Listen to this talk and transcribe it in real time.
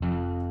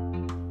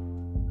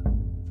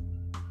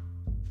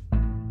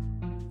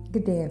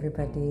Good day,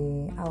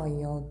 everybody. How are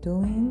you all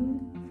doing?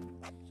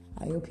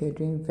 I hope you're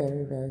doing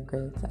very, very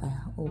great. I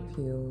hope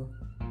you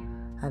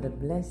had a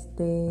blessed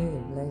day,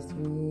 a blessed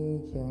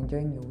week. You're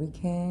enjoying your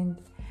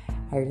weekend.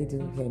 I really do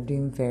hope you're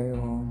doing very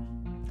well.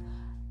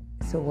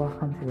 So,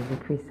 welcome to the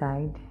Victory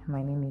Side.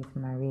 My name is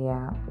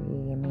Maria.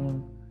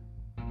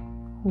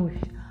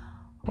 Whoosh.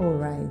 All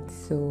right.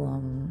 So,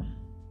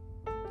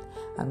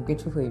 I'm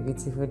grateful for a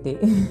beautiful day.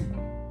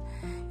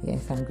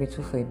 Yes, I'm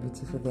grateful for a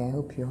beautiful day. I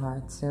hope you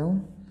are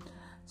too.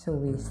 So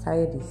we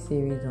started this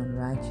series on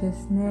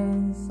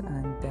righteousness,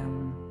 and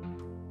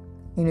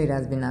it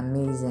has been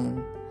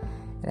amazing.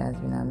 It has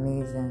been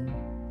amazing,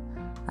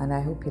 and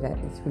I hope that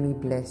it's really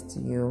blessed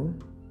you.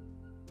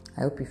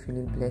 I hope it's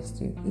really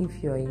blessed you.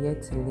 If you're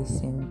yet to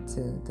listen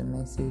to the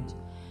message,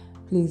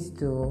 please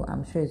do.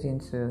 I'm sure it's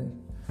going to,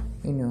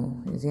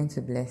 it's going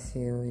to bless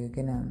you. You're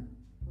gonna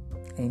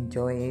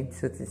enjoy it,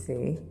 so to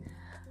say.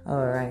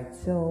 All right.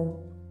 So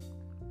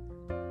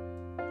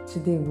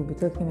today we'll be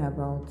talking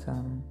about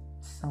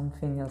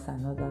something else,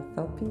 another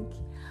topic.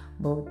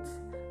 But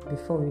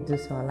before we do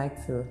so, I'd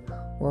like to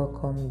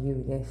welcome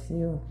you. Yes,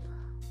 you.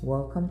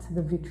 Welcome to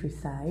the Victory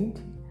Side.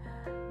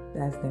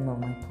 That's the name of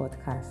my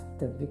podcast,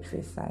 The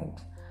Victory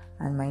Side.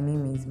 And my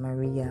name is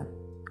Maria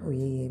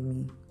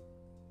Oyeyemi.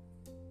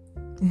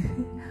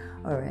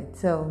 Alright,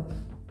 so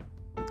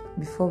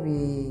before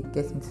we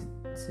get into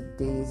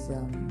today's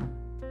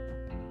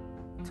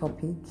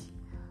topic,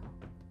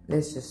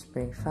 let's just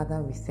pray.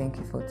 Father, we thank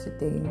you for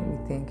today. We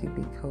thank you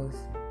because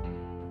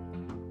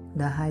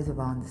the eyes of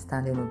our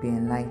understanding will be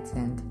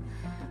enlightened.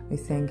 We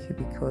thank you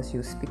because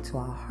you speak to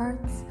our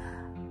hearts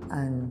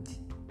and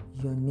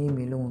your name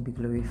alone will be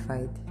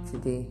glorified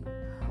today.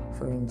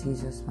 For in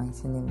Jesus'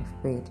 mighty name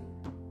we've prayed.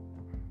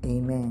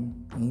 Amen.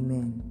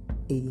 Amen.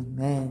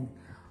 Amen.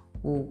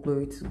 Oh,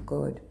 glory to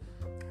God.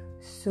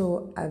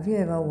 So, have you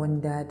ever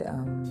wondered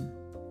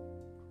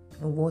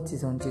what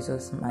is on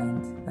Jesus'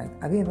 mind?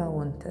 Like, have you ever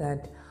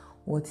wondered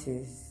what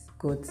is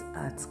God's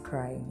heart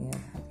cry? Yeah,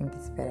 I think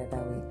it's better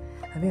that way.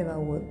 Have you ever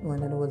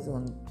wondered what's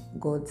on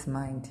God's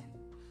mind,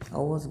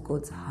 or what's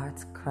God's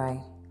heart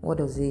cry? What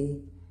does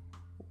He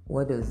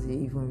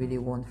even really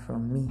want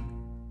from me?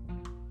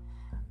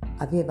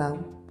 Have you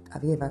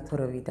ever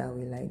thought of it that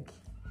way? Like,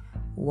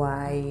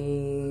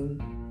 why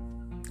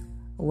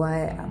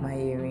am I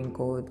hearing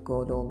God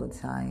all the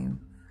time?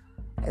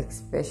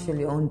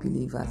 Especially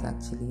unbelievers,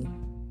 actually.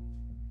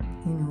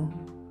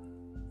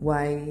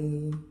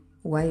 Why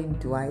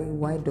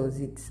does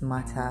it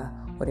matter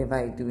whatever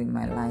I do in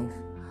my life?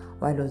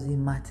 Why does it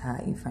matter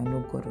if I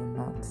know God or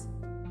not?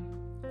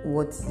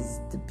 What is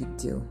the big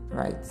deal,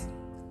 right?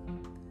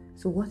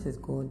 So what is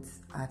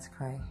God's heart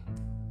cry?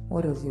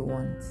 What does He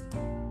want?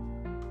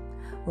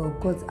 Well,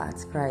 God's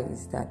heart cry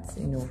is that,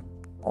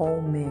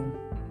 all men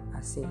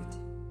are saved.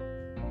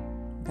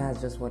 That's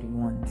just what He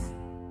wants.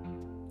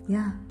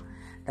 Yeah,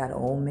 that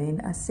all men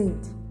are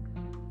saved.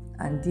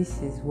 And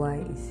this is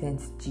why He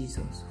sent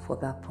Jesus, for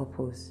that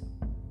purpose.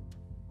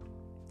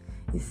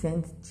 He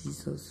sent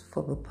Jesus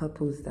for the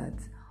purpose that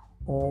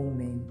all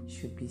men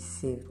should be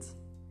saved.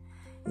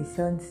 He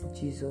sent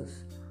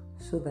Jesus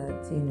so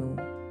that,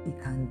 He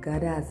can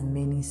gather as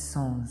many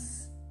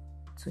sons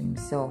to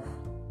Himself.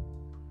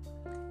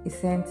 He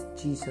sent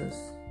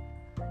Jesus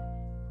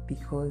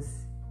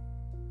because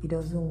He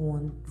doesn't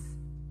want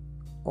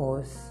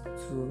us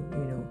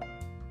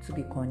to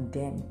be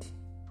condemned.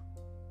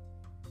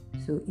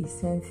 So He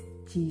sent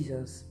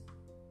Jesus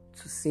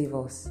to save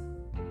us.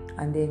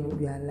 And then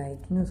we are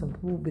like, some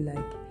people will be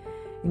like,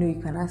 you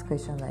can ask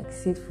questions like,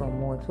 saved from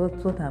what?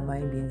 What am I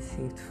being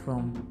saved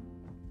from?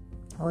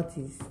 What's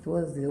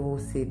the whole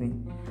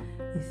saving?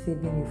 He's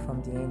saving you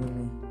from the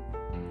enemy.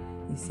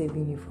 He's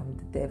saving you from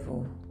the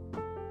devil.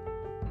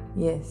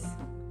 Yes,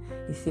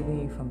 He's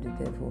saving you from the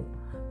devil.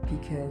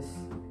 Because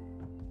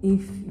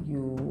if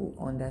you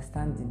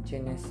understand the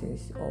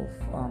genesis of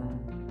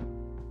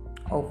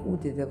who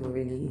the devil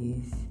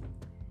really is,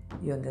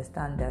 you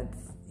understand that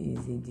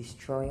he's a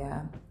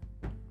destroyer.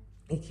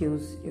 He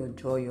kills your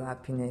joy, your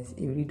happiness.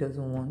 He really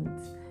doesn't want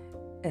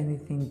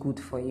anything good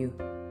for you.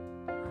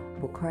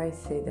 But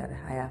Christ said that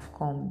I have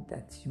come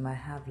that you might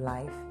have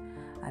life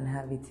and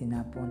have it in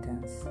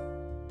abundance.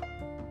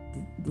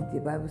 The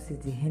Bible says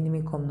the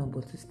enemy come not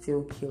but to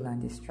steal, kill, and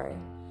destroy.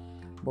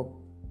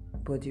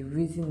 But the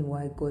reason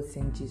why God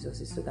sent Jesus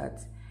is so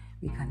that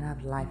we can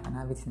have life and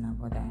have it in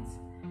abundance.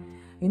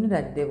 You know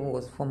that the devil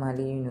was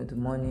formerly, the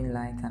morning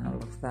light and all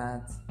of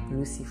that,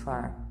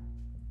 Lucifer.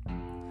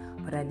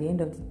 But at the end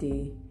of the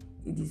day,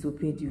 he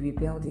disobeyed, he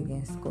rebelled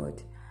against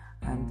God,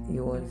 and he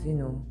was,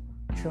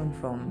 thrown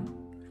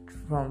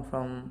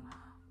from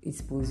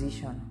his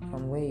position,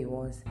 from where he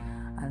was.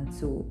 And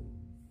so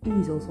he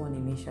is also on a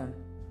mission,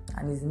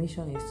 and his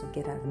mission is to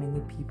get as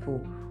many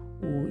people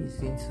who is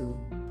going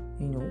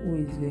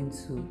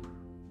to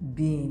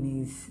be in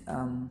his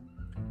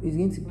is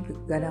going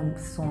to gather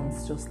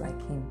sons just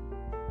like him.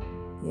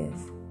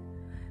 Yes,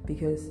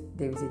 because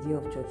there is a day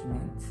of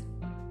judgment.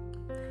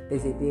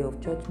 There's a day of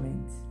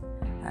judgment,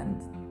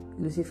 and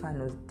Lucifer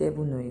knows,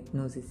 devil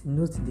knows it. He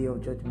knows the day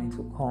of judgment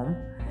will come,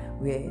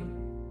 where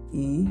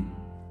he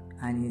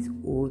and his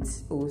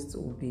hosts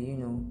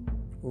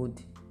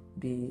would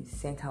be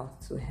sent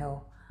out to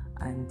hell.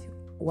 And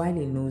while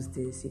he knows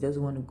this, he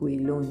doesn't want to go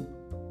alone.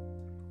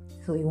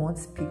 So he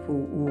wants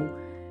people who,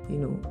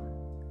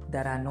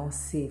 that are not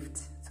saved,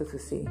 so to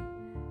say,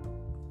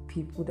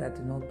 people that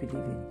do not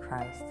believe in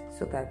Christ,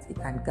 so that he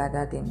can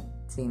gather them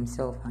to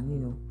himself,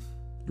 and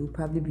you'll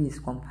probably be his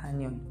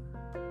companion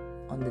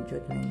on the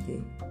judgment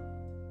day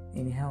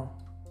in hell.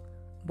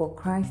 But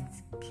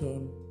Christ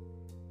came,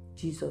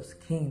 Jesus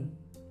came,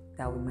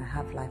 that we might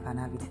have life and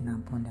have it in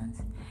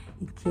abundance.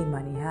 He came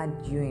and he had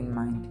you in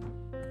mind.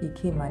 He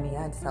came and he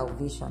had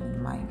salvation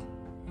in mind.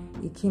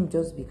 He came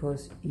just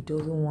because he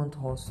doesn't want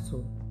us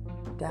to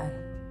die.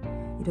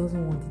 He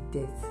doesn't want the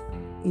death.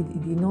 He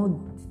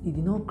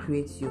did not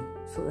create you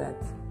so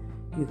that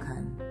you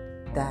can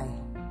die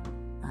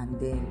and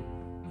then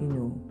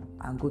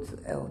and go to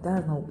hell.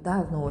 That's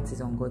not what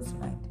is on God's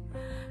mind.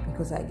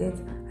 Because I get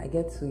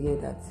to hear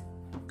that,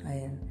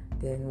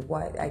 then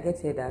why I get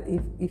to hear that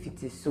if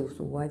it is so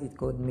why did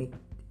God make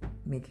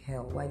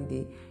hell? Why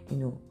did He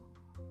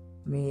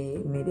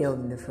made hell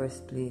in the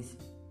first place?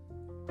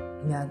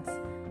 That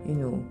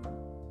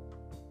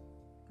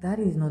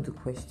is not the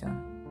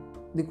question.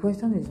 The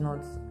question is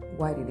not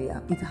why did it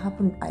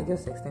happen. I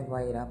just explained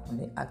why it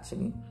happened.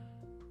 Actually,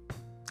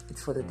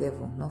 it's for the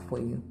devil, not for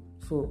you.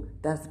 So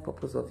that's the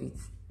purpose of it.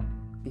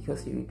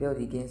 Because he rebelled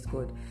against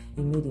God,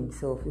 he made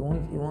himself. He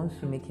wants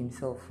to make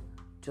himself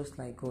just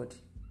like God,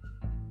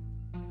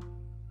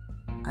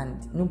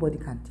 and nobody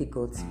can take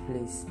God's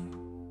place.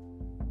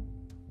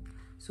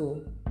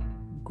 So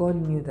God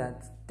knew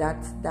that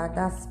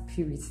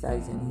spirit that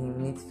is in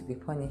him needs to be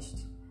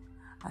punished,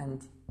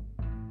 and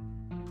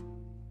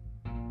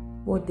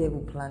what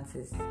devil plans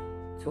is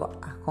to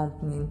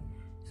accompany,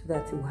 so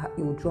that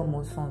he will draw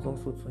more sons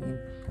also to him.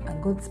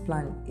 And God's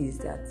plan is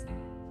that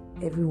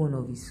every one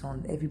of his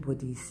sons,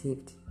 everybody is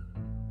saved.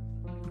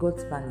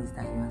 God's plan is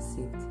that you are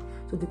saved.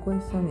 So the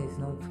question is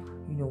not,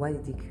 why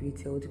did he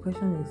create hell? The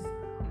question is,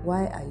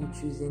 why are you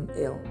choosing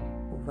hell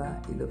over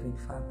a loving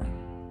Father?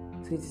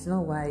 So it's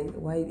not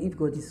why if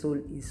God is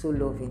so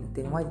loving,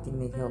 then why did he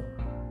make hell?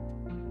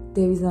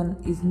 He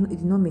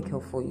did not make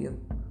hell for you.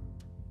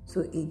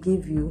 So he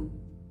gave you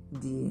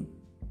the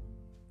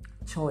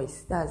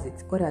choice. That's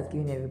it. God has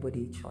given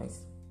everybody a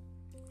choice.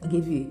 He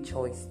gave you a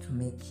choice to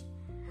make.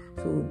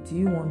 So do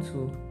you want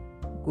to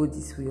go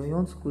this way, or you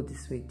want to go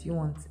this way? Do you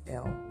want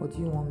hell, or do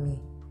you want me?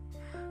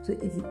 So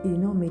it did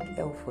not make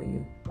hell for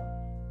you.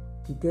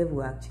 The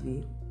devil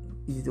actually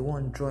is the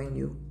one drawing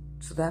you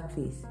to that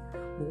place.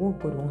 But what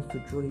God wants to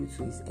draw you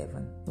to is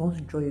heaven. He wants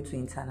to draw you to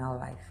eternal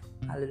life.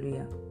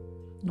 Hallelujah.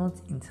 Not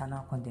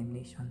internal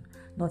condemnation,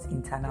 not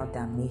internal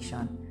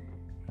damnation.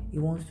 He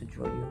wants to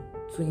draw you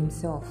to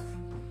himself.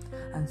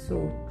 And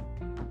so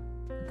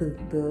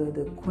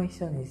the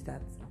question is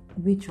that,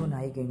 which one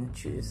are you going to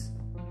choose?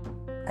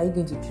 Are you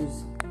going to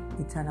choose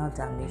eternal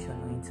damnation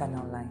or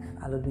eternal life?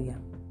 Hallelujah.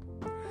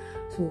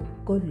 So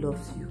God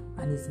loves you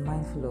and is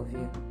mindful of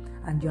you,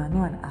 and you are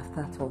not an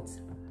afterthought.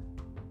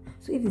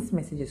 So if this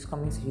message is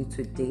coming to you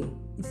today,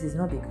 it is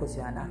not because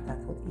you are an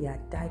afterthought. He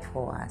had died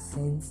for our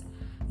sins.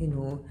 He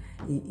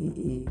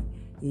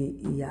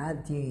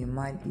had you in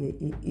mind.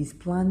 His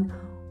plan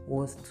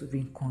was to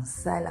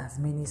reconcile as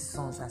many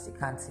sons as he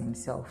can to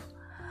himself.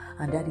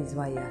 And that is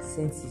why he has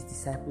sent his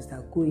disciples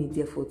that go in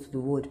therefore to the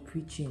world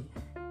preaching.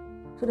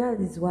 So that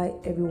is why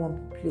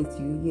everyone plays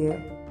you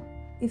hear.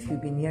 If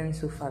you've been hearing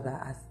so far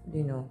that, as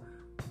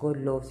God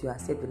loves you,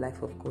 accept the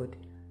life of God,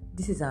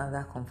 this is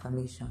another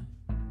confirmation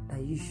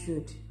that you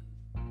should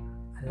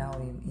allow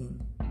him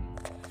in.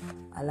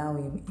 Allow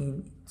him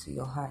in to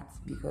your heart,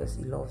 because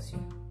he loves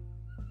you.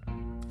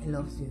 He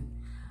loves you.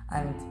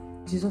 And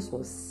Jesus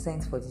was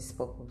sent for this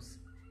purpose.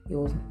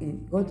 God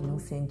did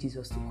not send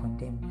Jesus to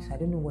condemn you. So I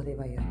don't know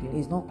whatever you're doing.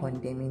 He's not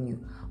condemning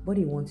you. What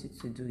he wants you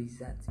to do is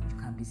that you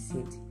can be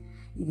saved.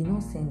 He did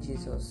not send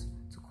Jesus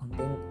to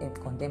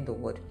condemn the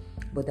world,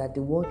 but that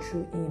the world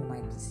through him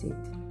might be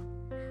saved.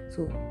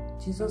 So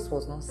Jesus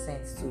was not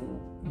sent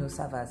to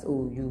serve as,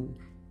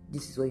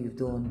 this is what you've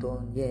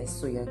done. Yes,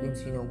 so you're going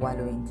to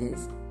wallow in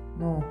this.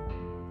 No.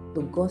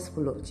 The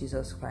gospel of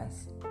Jesus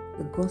Christ.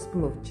 The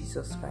gospel of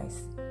Jesus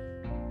Christ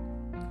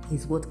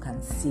is what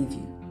can save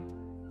you.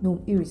 No,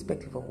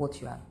 irrespective of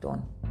what you have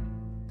done.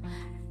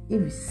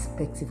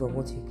 Irrespective of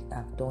what you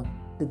have done,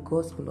 the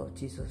gospel of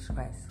Jesus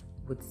Christ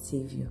would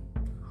save you.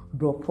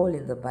 Bro Paul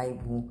in the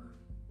Bible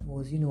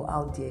was,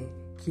 out there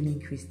killing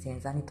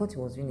Christians, and he thought he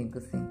was doing a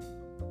good thing.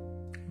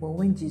 But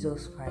when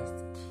Jesus Christ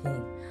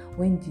came,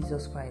 when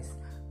Jesus Christ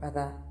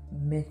rather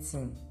met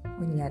him,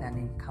 when he had an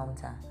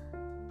encounter,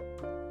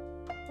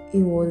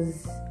 it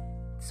was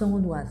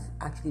someone who has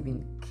actually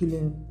been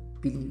killing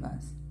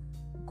believers.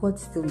 God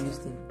still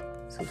used him.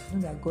 So you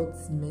know that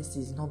God's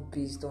mercy is not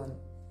based on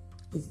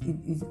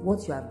it's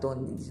what you have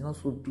done. It is not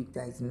so big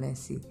that his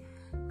mercy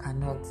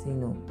cannot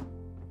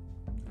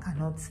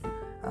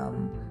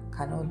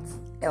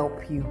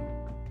help you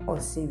or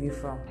save you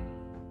from.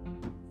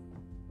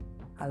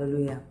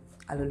 Hallelujah.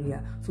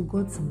 Hallelujah. So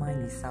God's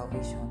mind is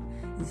salvation.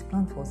 His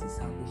plan for us is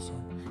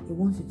salvation. He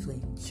wants you to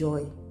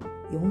enjoy.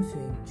 He wants you to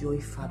enjoy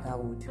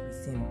fatherhood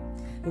with Him.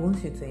 He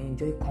wants you to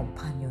enjoy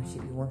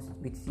companionship. He wants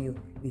with Him.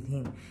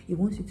 He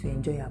wants you to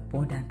enjoy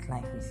abundant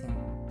life with Him.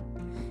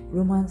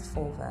 Romans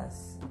 4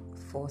 verse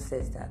 4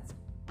 says that,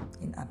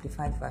 in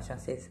Amplified Version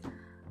says,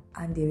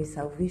 and there is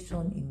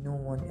salvation in no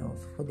one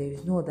else, for there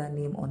is no other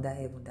name under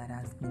heaven that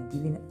has been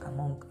given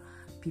among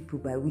people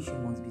by which you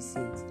must be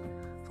saved.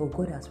 For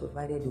God has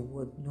provided the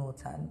world no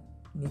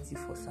alternative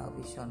for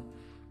salvation.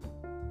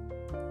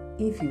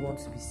 If you want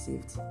to be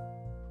saved,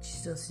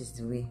 Jesus is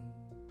the way.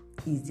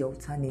 Is the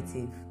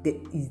alternative.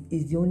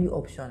 Is the only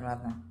option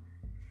rather.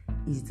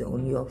 Is the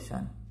only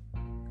option.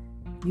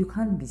 You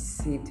can't be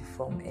saved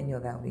from any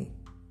other way.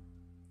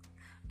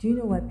 Do you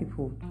know why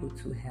people would go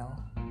to hell?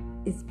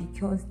 It's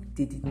because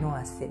they did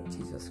not accept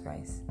Jesus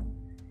Christ.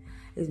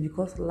 It's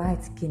because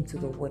light came to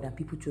the world and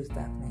people chose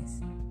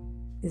darkness.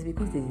 It's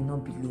because they did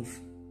not believe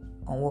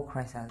on what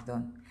Christ has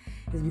done.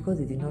 It's because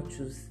they did not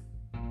choose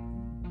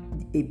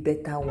a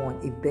better one,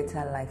 a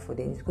better life for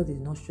them. It's because they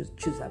did not choose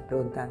a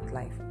abundant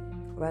life.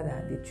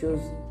 Rather, they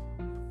chose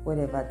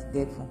whatever the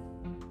devil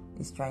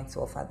is trying to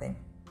offer them.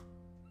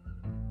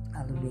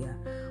 Hallelujah.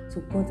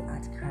 So God's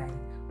heart cry,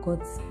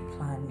 God's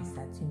plan is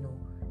that,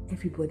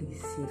 everybody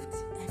is saved.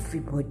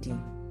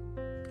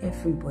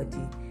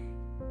 Everybody.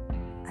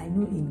 I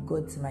know in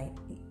God's mind,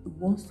 He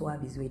wants to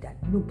have His way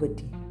that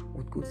nobody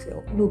would go to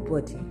hell.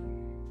 Nobody.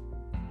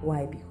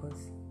 Why?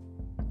 Because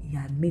He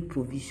had made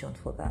provision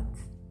for that.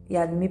 He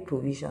had made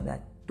provision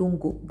that no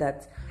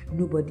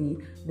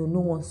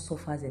one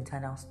suffers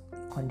internal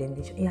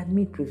condemnation. He had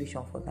made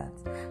provision for that.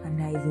 And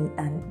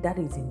that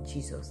is in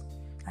Jesus.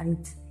 And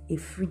it's a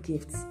free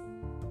gift.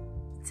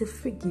 It's a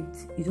free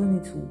gift. You don't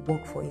need to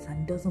work for it.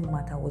 And it doesn't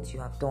matter what you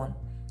have done.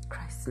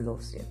 Christ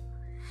loves you.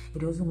 It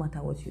doesn't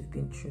matter what you've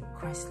been through.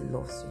 Christ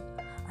loves you.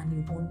 And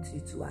He wants you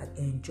to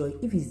enjoy.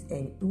 He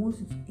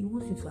wants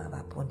you to have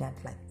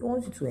abundant life. He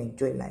wants you to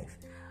enjoy life.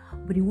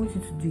 But He wants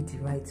you to do it the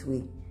right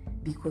way.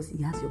 Because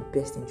He has your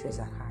best interest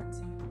at heart.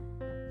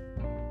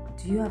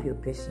 Do you have your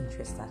best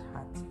interest at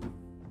heart?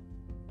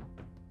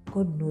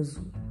 God knows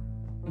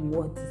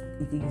what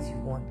it is you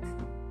want.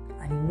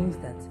 And He knows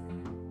that,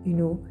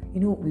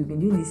 we've been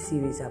doing this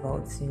series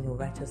about,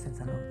 righteousness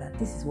and all of that.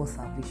 This is what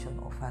salvation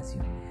offers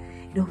you.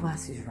 It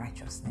offers you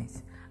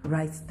righteousness,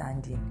 right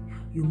standing.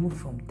 You move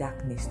from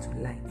darkness to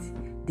light.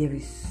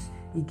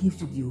 It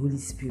gives you the Holy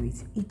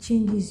Spirit. It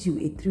changes you,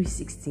 a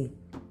 360.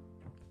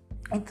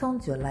 It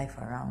turns your life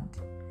around.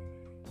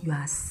 You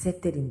are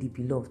accepted in the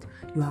beloved.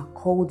 You are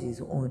called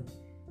His own.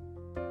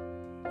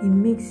 It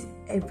makes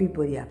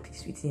everybody at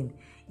peace with Him.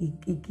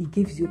 It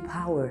gives you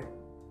power.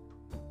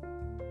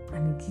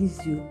 And it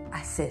gives you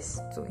access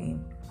to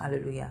Him.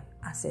 Hallelujah.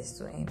 Access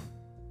to Him.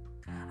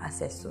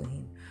 Access to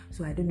Him.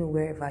 So I don't know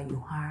wherever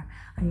you are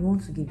and you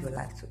want to give your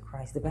life to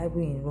Christ. The Bible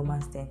in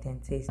Romans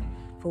 10:10 says,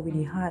 for with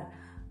the heart,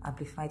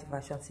 Amplified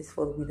Version says,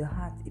 for with the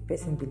heart a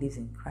person believes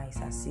in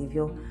Christ as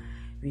Savior,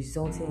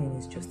 resulting in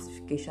his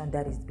justification,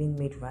 that is being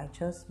made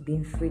righteous,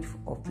 being freed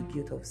of the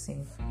guilt of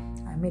sin,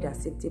 and made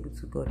acceptable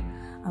to God.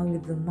 And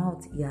with the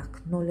mouth he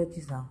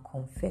acknowledges and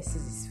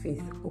confesses his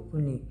faith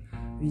openly,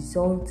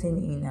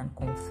 resulting in and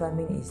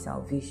confirming his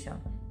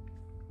salvation.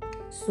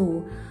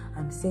 So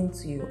I'm saying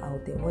to you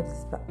out there, what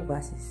this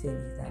verse is saying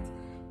is that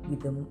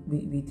with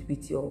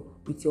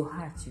your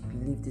heart you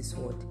believe this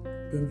word,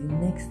 then the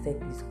next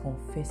step is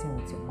confessing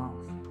with your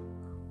mouth.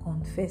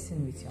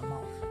 Confessing with your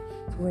mouth.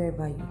 So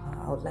wherever you are,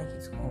 I would like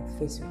you to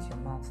confess with your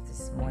mouth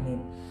this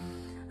morning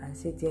and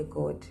say, dear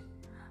God,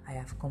 I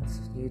have come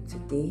to you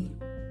today.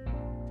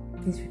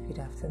 Please repeat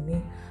after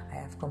me. I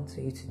have come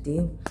to you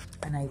today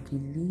and I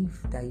believe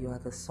that you are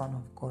the Son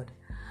of God.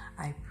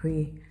 I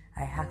pray,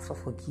 I ask for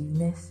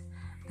forgiveness,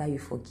 that you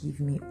forgive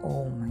me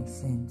all my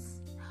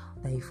sins,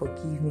 that you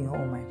forgive me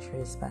all my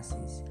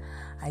trespasses.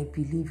 I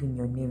believe in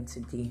your name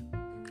today,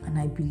 and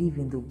I believe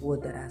in the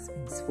word that has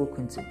been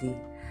spoken today,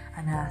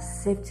 and I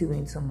accept you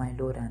into my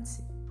Lord and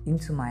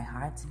into my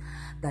heart,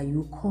 that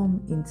you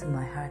come into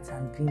my heart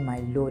and be my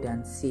Lord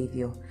and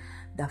Savior,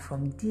 that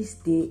from this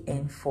day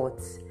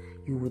henceforth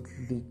you would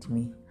lead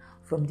me.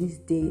 From this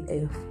day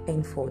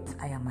henceforth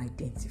I am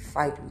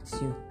identified with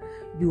you.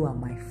 You are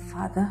my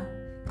Father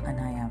and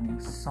I am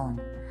your Son.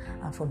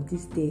 And from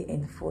this day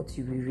henceforth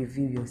you will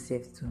reveal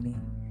yourself to me.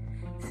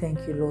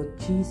 Thank you, Lord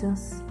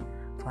Jesus,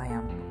 for I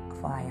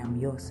am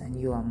yours and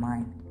you are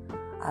mine.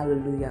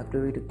 Hallelujah,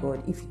 glory to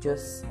God. If you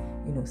just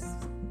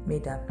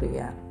made that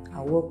prayer,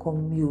 I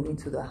welcome you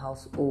into the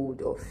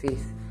household of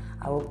faith.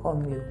 I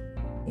welcome you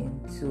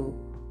into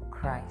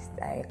Christ.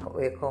 I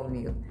welcome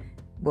you.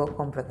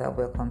 Welcome, brother,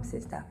 welcome,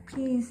 sister.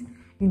 Please,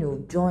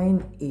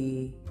 join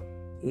a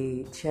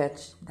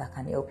church that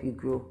can help you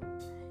grow.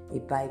 A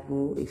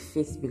Bible, a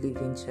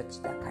faith-believing church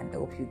that can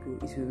help you grow.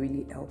 It will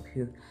really help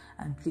you.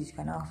 And please, you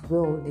can as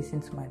well listen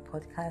to my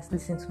podcast,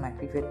 listen to my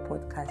previous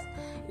podcast.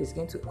 It's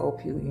going to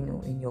help you,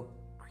 in your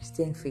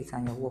Christian faith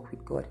and your walk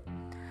with God.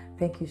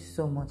 Thank you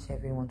so much,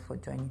 everyone, for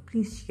joining.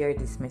 Please share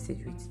this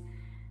message with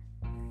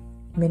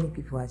many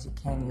people as you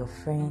can, your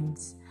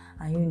friends,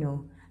 and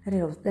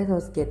let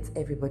us get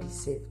everybody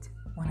saved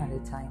one at a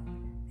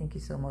time. Thank you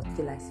so much.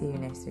 Till I see you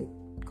next week.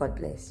 God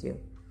bless you.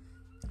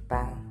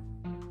 Bye.